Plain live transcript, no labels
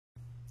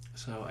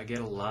So I get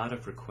a lot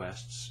of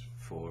requests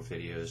for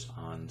videos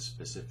on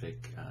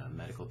specific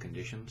medical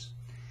conditions,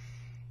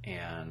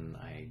 and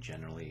I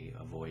generally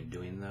avoid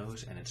doing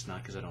those. And it's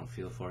not because I don't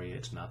feel for you,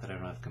 it's not that I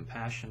don't have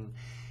compassion,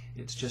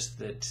 it's just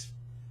that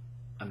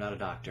I'm not a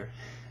doctor.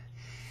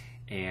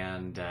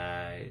 And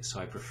so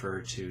I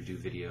prefer to do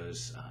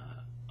videos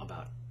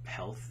about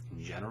health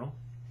in general.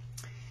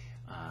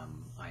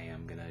 I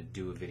am going to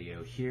do a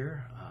video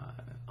here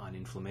on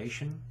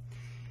inflammation.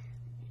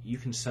 You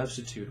can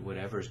substitute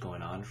whatever is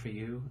going on for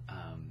you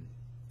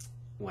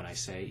when I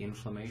say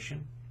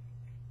inflammation.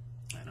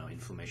 I know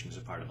inflammation is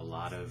a part of a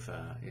lot of,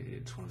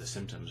 it's one of the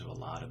symptoms of a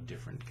lot of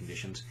different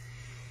conditions.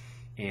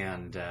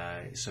 And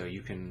so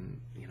you can,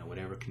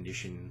 whatever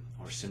condition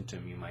or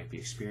symptom you might be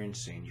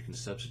experiencing, you can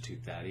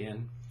substitute that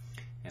in.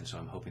 And so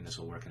I'm hoping this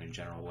will work in a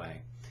general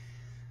way,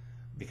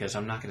 because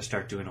I'm not going to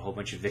start doing a whole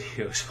bunch of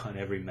videos on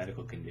every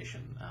medical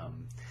condition.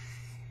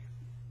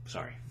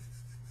 Sorry,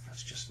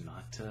 that's just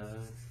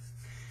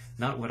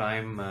not what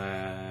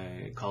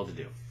I'm called to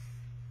do.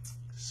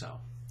 So,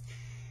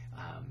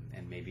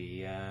 and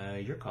maybe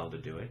you're called to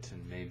do it,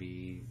 and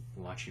maybe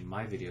watching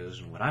my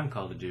videos and what I'm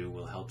called to do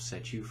will help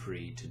set you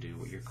free to do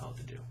what you're called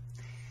to do.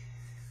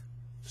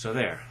 So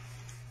there,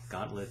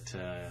 gauntlet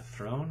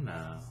thrown.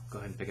 Go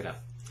ahead and pick it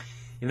up.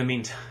 In the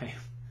meantime,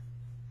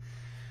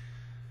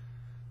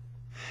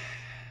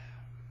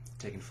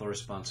 taking full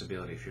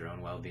responsibility for your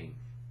own well-being.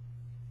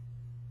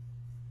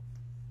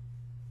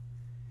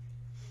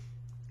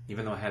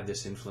 Even though I have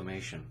this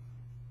inflammation,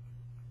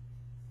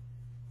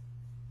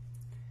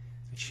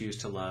 I choose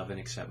to love and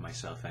accept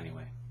myself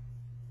anyway.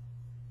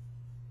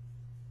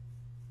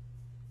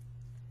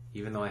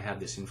 Even though I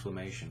have this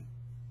inflammation,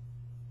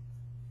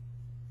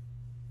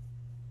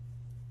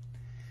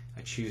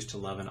 I choose to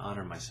love and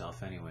honor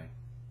myself anyway.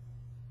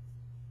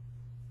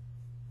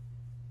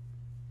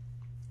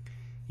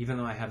 Even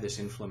though I have this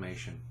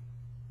inflammation,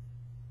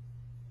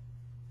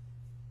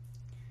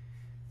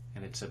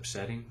 and it's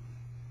upsetting,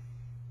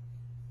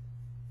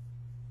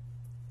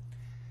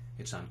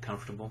 it's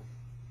uncomfortable,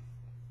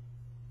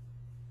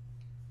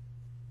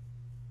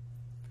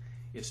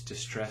 it's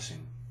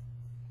distressing,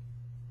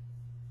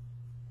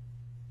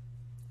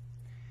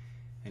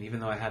 and even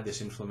though I have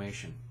this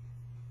inflammation,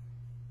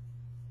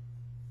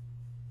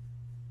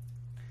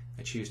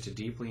 I choose to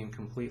deeply and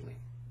completely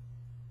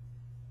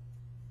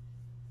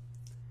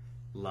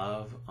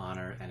love,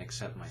 honor, and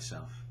accept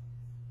myself.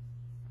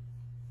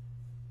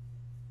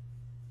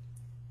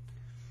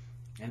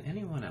 And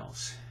anyone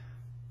else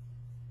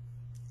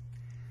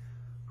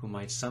who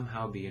might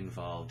somehow be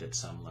involved at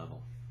some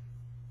level.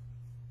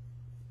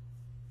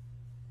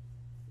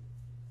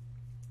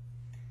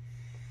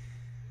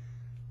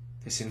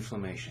 This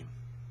inflammation,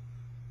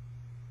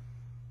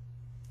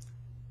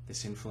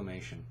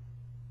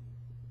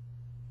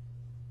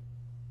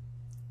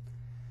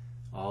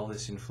 all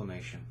this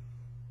inflammation,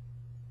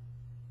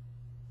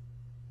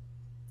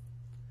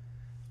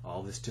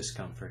 all this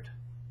discomfort,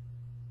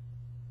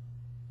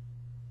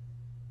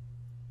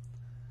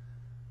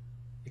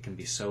 it can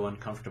be so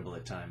uncomfortable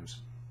at times,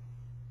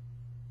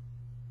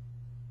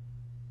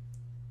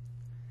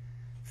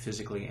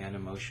 physically and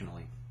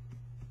emotionally.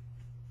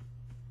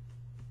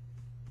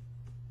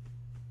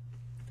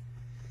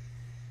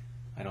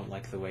 I don't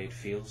like the way it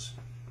feels.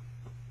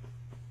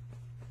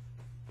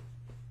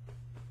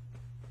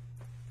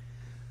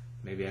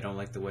 Maybe I don't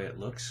like the way it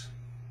looks.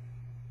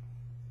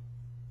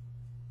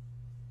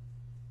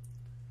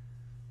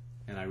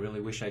 And I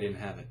really wish I didn't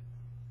have it.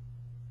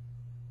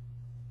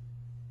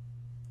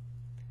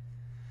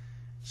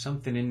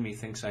 Something in me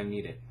thinks I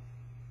need it.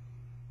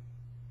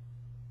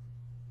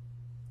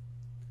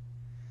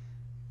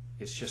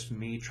 It's just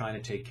me trying to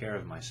take care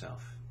of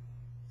myself.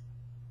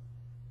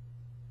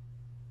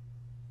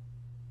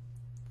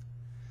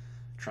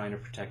 Trying to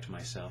protect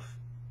myself.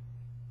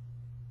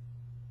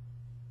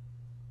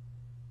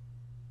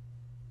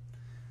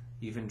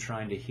 Even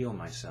trying to heal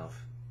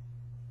myself.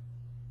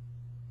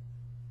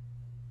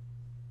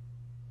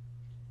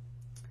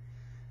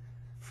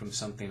 From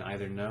something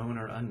either known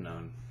or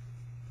unknown.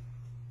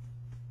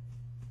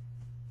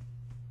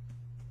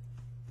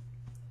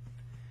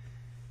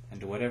 And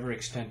to whatever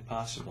extent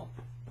possible,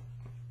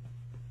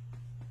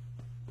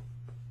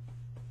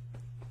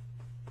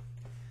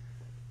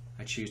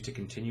 I choose to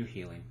continue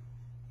healing.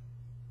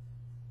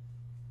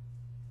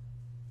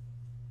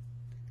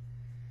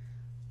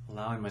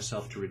 Allowing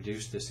myself to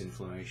reduce this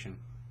inflammation.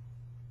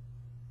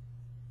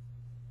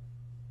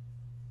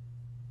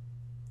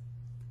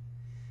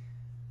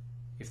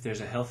 If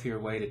there's a healthier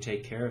way to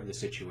take care of the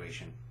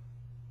situation,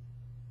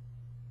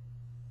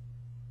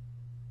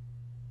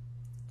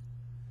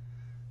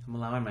 I'm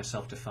allowing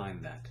myself to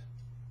find that.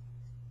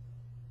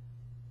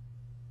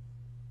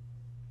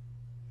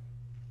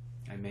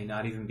 I may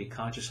not even be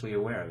consciously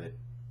aware of it.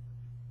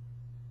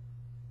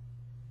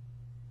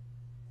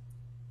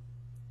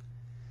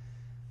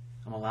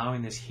 I'm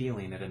allowing this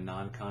healing at a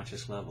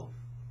non-conscious level.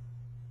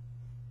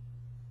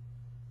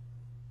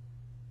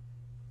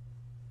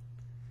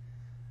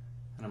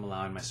 And I'm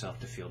allowing myself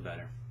to feel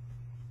better.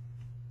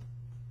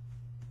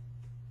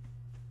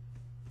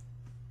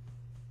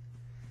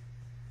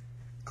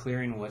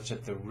 clearing what's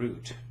at the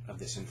root of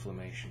this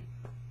inflammation.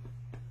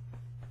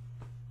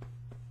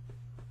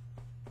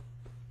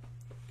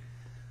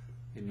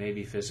 It may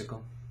be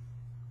physical.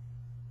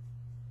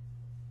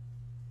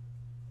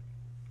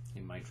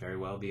 It might very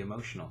well be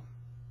emotional.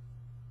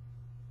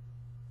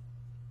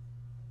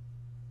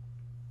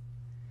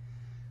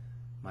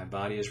 My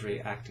body is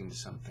reacting to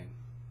something.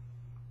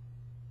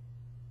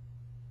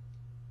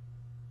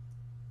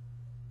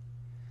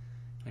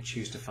 I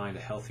choose to find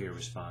a healthier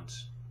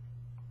response.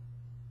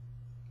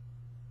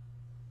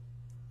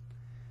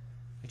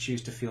 I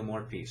choose to feel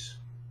more peace.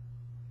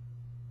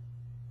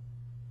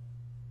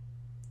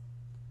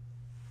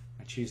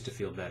 I choose to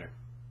feel better.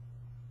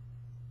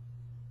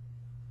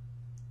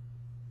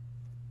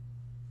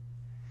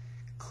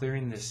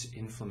 Clearing this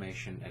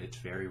inflammation at its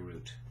very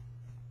root.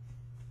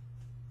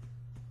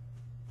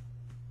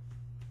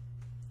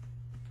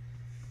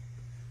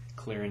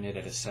 Clearing it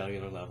at a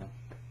cellular level.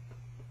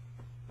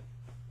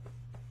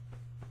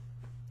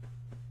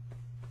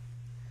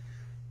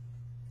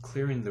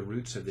 Clearing the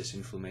roots of this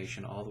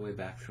inflammation all the way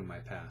back through my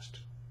past.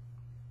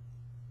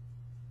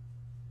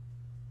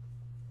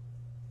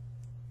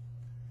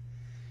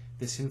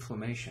 This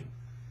inflammation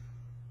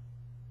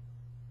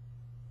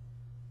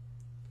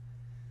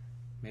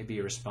may be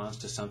a response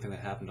to something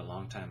that happened a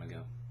long time ago.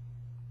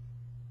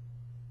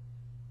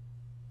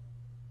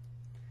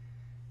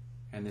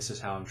 And this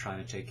is how I'm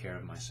trying to take care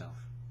of myself.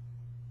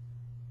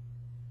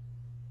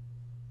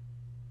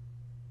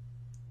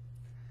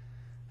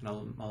 And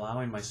I'm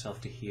allowing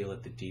myself to heal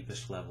at the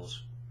deepest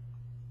levels.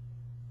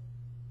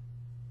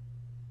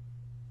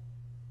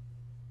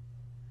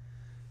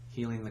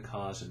 Healing the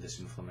cause of this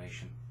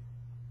inflammation.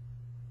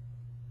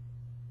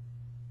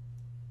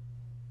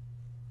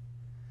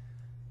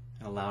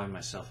 And allowing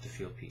myself to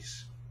feel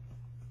peace.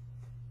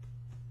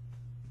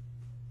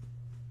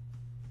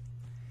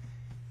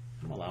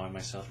 I'm allowing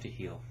myself to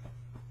heal.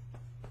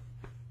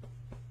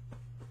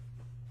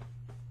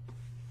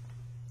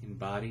 In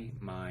body,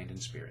 mind,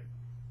 and spirit.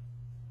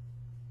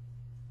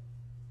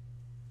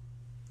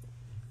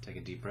 Take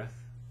a deep breath.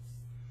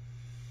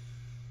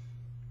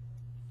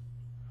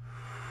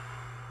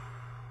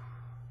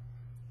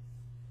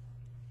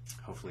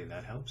 Hopefully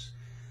that helps.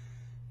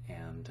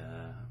 And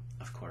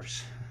of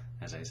course,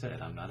 as I said,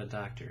 I'm not a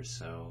doctor,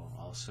 so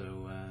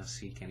also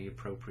seek any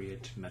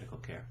appropriate medical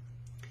care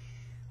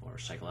or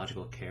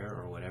psychological care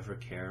or whatever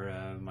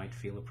care might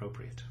feel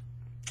appropriate.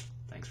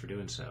 Thanks for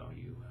doing so.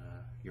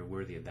 You're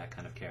worthy of that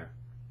kind of care.